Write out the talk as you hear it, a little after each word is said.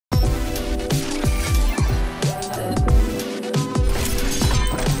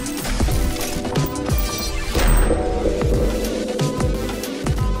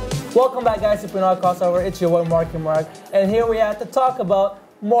Welcome back, guys, to Pinoy Crossover. It's your boy, Marky Mark, and here we have to talk about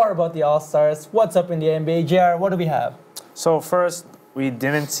more about the All-Stars. What's up in the NBA? JR, what do we have? So first, we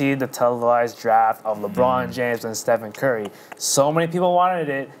didn't see the televised draft of LeBron James and Stephen Curry. So many people wanted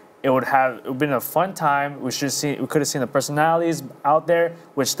it. It would have been a fun time. We could have seen the personalities out there,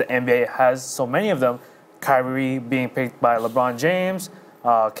 which the NBA has so many of them. Kyrie being picked by LeBron James,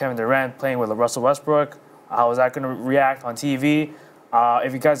 Kevin Durant playing with Russell Westbrook. How is that going to react on TV?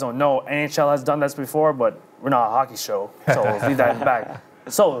 If you guys don't know, NHL has done this before, but we're not a hockey show, so we'll leave that in the back.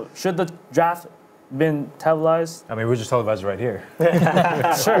 So, should the draft been televised? I mean, we just televised right here.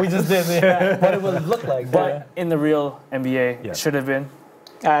 Sure. We just did, yeah. What it would look like. But in the real NBA, it should have been.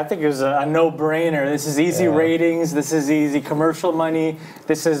 I think it was a no-brainer. This is easy ratings. This is easy commercial money.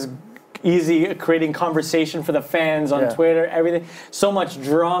 This is easy creating conversation for the fans on Twitter, everything. So much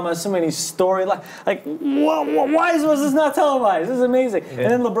drama, so many storylines. Like, why was this not televised? This is amazing. Yeah.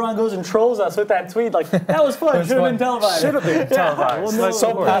 And then LeBron goes and trolls us with that tweet. Like, that was fun. Should have been televised. Should have been televised. Well, no,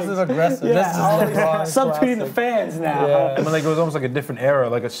 so passive aggressive. Yeah, subtweeting the fans now. Yeah. I mean, like, it was almost like a different era,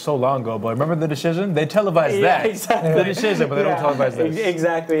 like it's so long ago. But remember the decision? They televised that. Exactly. The decision, but they don't televise this.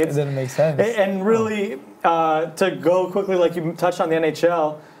 Exactly. It didn't make sense. And really, to go quickly, like you touched on the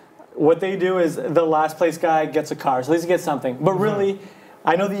NHL, what they do is the last place guy gets a car, so at least he gets something. But really,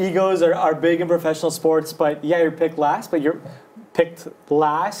 I know the egos are big in professional sports, but yeah, you're picked last, but you're picked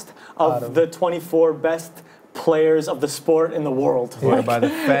last of the 24 best players of the sport in the world. Voted by the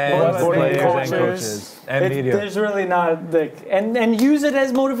fans, players, and coaches, and media. There's really not and use it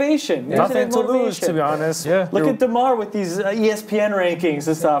as motivation. Nothing to lose, to be honest. Yeah. Look at DeMar with these ESPN rankings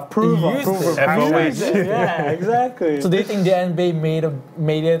and stuff. Prove them. Yeah, exactly. So do you think the NBA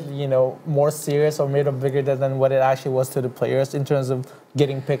made it, you know, more serious or made it bigger than what it actually was to the players in terms of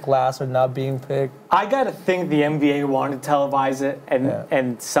getting picked last or not being picked? I gotta think the NBA wanted to televise it,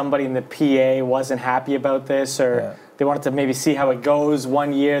 and somebody in the PA wasn't happy about this, or they wanted to maybe see how it goes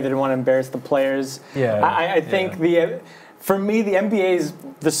 1 year. They didn't want to embarrass the players. Yeah, I think for me, the NBA is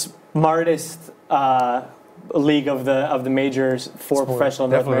the smartest league of the majors for professional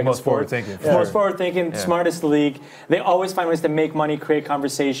North Definitely American the most sport. forward-thinking. Most forward-thinking, smartest league. They always find ways to make money, create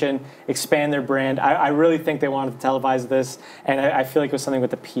conversation, expand their brand. I really think they wanted to televise this, and I feel like it was something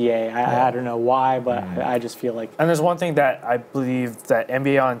with the PA. I don't know why, but I just feel like. And there's one thing that I believe that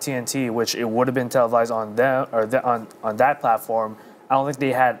NBA on TNT, which it would have been televised on them or on that platform, I don't think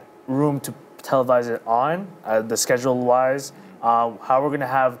they had room to televise it on the schedule-wise. How we're gonna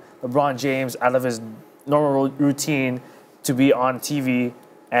have LeBron James out of his normal routine to be on TV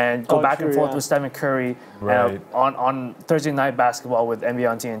and go back and forth with Stephen Curry on Thursday night basketball with NBA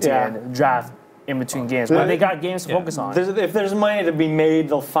on TNT and draft in between games. But they got games to focus on. If there's money to be made,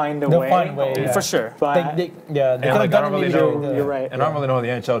 they'll find a way. They'll find a way, for sure. But they could have done it. You're right. And I don't really know how the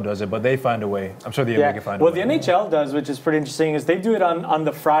NHL does it, but they find a way. I'm sure the NBA can find a way. Well, the NHL does, which is pretty interesting, is they do it on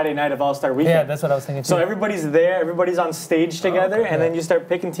the Friday night of All-Star Weekend. Yeah, that's what I was thinking too. So everybody's there, everybody's on stage together, and then you start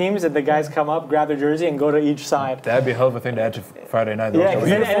picking teams, and the guys come up, grab their jersey, and go to each side. That'd be a hell of a thing to add to Friday night. Yeah,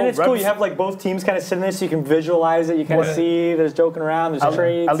 and it's cool. You have like both teams kind of sitting there, so you can visualize it. You kind of see there's joking around, there's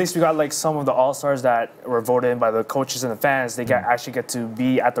trades. At least we got like some of the All-Stars that were voted in by the coaches and the fans. They actually get to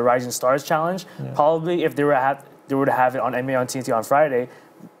be at the Rising Stars Challenge. Probably if they were to have it on NBA on TNT on Friday,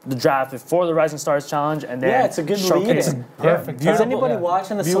 the draft before the Rising Stars Challenge, and then it's a good lead. Perfect. Has anybody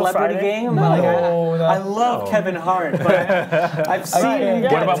watching the Celebrity Game? No, I love Kevin Hart, but I've seen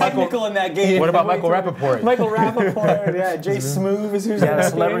What about technical in that game. What about Michael Rappaport? Michael Rappaport, Jay Smooth is who's the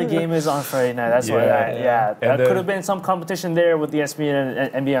Celebrity Game is on Friday night. That's why that could have been some competition there with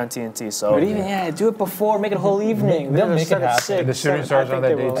ESPN and NBA on TNT. So, but even do it before, make it a whole evening. They'll make it happen. The shooting stars on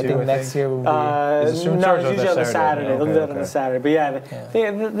that day too. I think next year will be. No, it's usually on the Saturday. They'll do that on the Saturday. But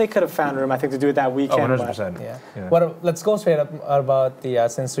yeah, they could have found room, I think, to do it that weekend. 100%. What? Let's go straight up about the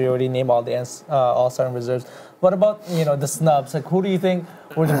since we already named all the All-Star reserves. What about the snubs? Like, who do you think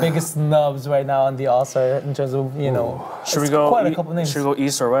were the biggest snubs right now on the All-Star in terms of Should we go? Quite a couple names. Should we go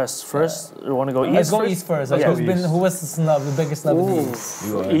East or West first? We want to go East. Let's go East first. Like, who was the snub, the biggest snub in the East?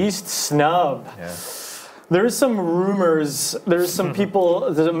 East snub. Yeah. There's some rumors. There's some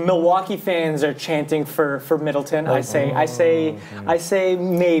people. The Milwaukee fans are chanting for Middleton. I say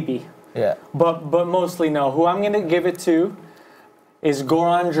maybe. Yeah. But mostly no. Who I'm gonna give it to is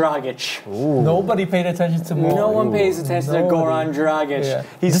Goran Dragic. Nobody paid attention to Mo. No one pays attention to Goran Dragic. Yeah.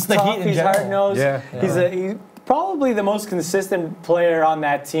 He's just tough. He's hard-nosed. Yeah. He's probably the most consistent player on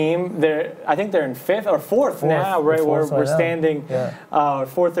that team. I think they're in fifth or fourth now, right? We're standing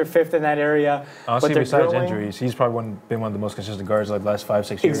fourth or fifth in that area. Honestly, besides injuries, he's probably been one of the most consistent guards like the last 5-6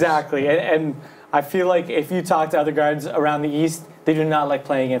 years. Exactly, and I feel like if you talk to other guards around the East, they do not like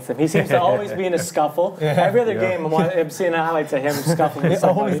playing against him. He seems to always be in a scuffle. Every other game, I'm seeing highlights of him scuffling with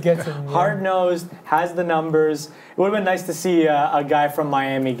somebody. always gets him. Yeah. Hard-nosed, has the numbers. It would have been nice to see a guy from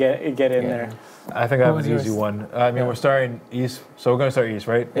Miami get in there. I think I have an yours? easy one. I mean, we're starting East, so we're going to start East,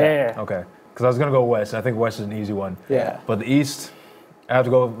 right? Yeah. Okay. Because I was going to go West. I think West is an easy one. Yeah. But the East, I have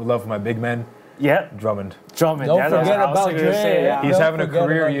to go with love for my big men. Yeah. Drummond. Drummond. Don't yeah, that's forget what I was about gonna Dre. say, yeah. He's Don't having a forget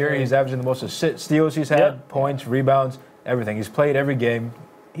career about year. Dre. He's averaging the most steals he's had, Yep. points, rebounds, everything. He's played every game.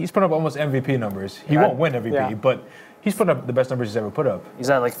 He's put up almost MVP numbers. He won't win MVP, but he's put up the best numbers he's ever put up. He's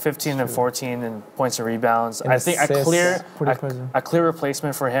at like 15 and 14 in points and rebounds. And I think assists. Pretty crazy. a clear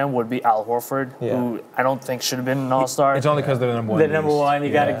replacement for him would be Al Horford, Yeah. who I don't think should have been an All-Star. It's only because they're the number one. The in the number East. one,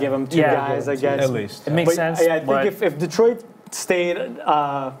 you got to give him two Yeah. guys, I guess. At least. It makes But sense. I think but if Detroit stayed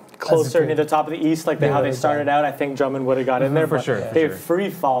closer near the top of the East, like how they started out, I think Drummond would have got in there. For but sure, They for sure. free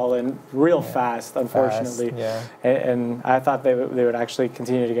fallen real fast, unfortunately. Yeah. And I thought they would actually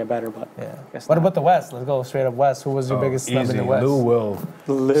continue to get better, but Yeah. guess What not. about the West? Let's go straight up West. Who was your biggest snub Easy. in the West? Lou Will.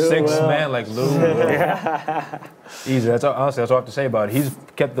 Lou Six Will. man like Lou Will. Easy. That's honestly that's all I have to say about it. He's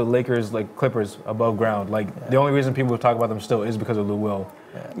kept the Lakers like Clippers above ground. Like the only reason people talk about them still is because of Lou Will.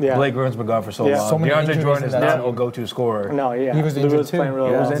 Yeah. Blake Griffin's been gone for so Yeah. long. So many DeAndre injuries Jordan in is that not team. a go-to scorer. No, yeah. He was Lou injured was too. playing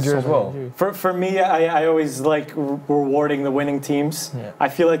really Yeah. well. He was injured as well. For me, I always like rewarding the winning teams. Yeah. I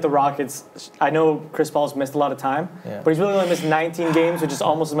feel like the Rockets, I know Chris Paul's missed a lot of time, Yeah. but he's really only missed 19 games, which is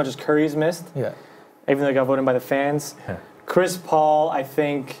almost as much as Curry's missed, Yeah. even though he got voted by the fans. Chris Paul, I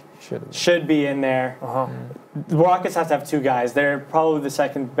think, should be in there. The Rockets have to have two guys. They're probably the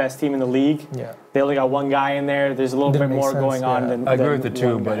second best team in the league. Yeah. They only got one guy in there. There's a little Didn't bit make more sense, going on yeah. than I agree with than the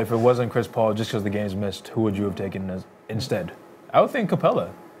two, one but guy. if it wasn't Chris Paul, just because the game's missed, who would you have taken instead? I would think Capella.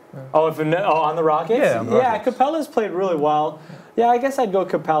 On the Rockets? Yeah, on the Rockets. Capella's played really well. Yeah, I guess I'd go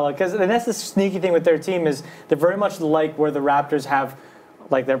Capella because that's the sneaky thing with their team is they're very much like where the Raptors have,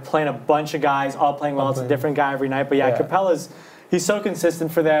 like they're playing a bunch of guys all playing well. It's a different guy every night. But yeah. Capella's he's so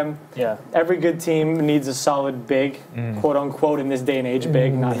consistent for them. Yeah. Every good team needs a solid big, quote unquote, in this day and age,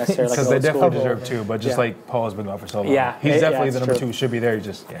 big, not necessarily like Because an they old school. definitely deserve two, but just like Paul's been gone for so long. Yeah. He's Yeah, definitely it's the number true. two. Should be there. He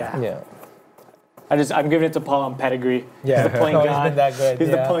just Yeah. I'm giving it to Paul on pedigree. Yeah. He's the point No, he's guard. been that good, He's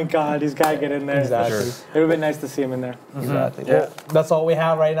yeah. the point guard. He's got to get in there. Exactly. Sure. It would have been nice to see him in there. Exactly. Well, that's all we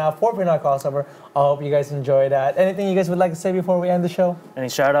have right now for Pinoy Crossover. I hope you guys enjoyed that. Anything you guys would like to say before we end the show? any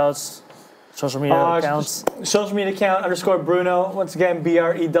shout-outs? Social media accounts? Social media account _Bruno. Once again,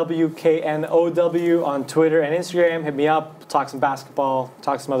 BREWKNOW on Twitter and Instagram. Hit me up. Talk some basketball.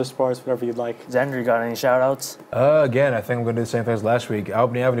 Talk some other sports. Whatever you'd like. Xander, you got any shout-outs? Again, I think I'm going to do the same thing as last week.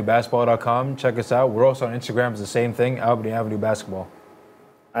 AlbanyAvenueBasketball.com. Check us out. We're also on Instagram. It's the same thing, Albany Avenue Basketball.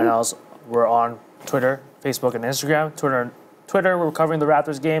 And also, we're on Twitter, Facebook, and Instagram. Twitter, we're covering the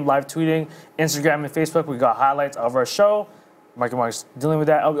Raptors game, live tweeting. Instagram and Facebook, we got highlights of our show. Marky Mark's dealing with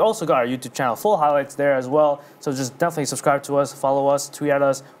that. We also got our YouTube channel, full highlights there as well. So just definitely subscribe to us, follow us, tweet at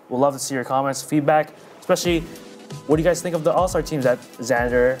us. We'll love to see your comments, feedback, especially what do you guys think of the All-Star teams that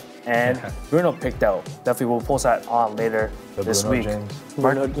Xander and Bruno picked out? Definitely we'll post that on later this Bruno week. James.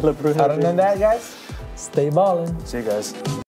 Bruno Other than that, guys, stay ballin'. See you guys.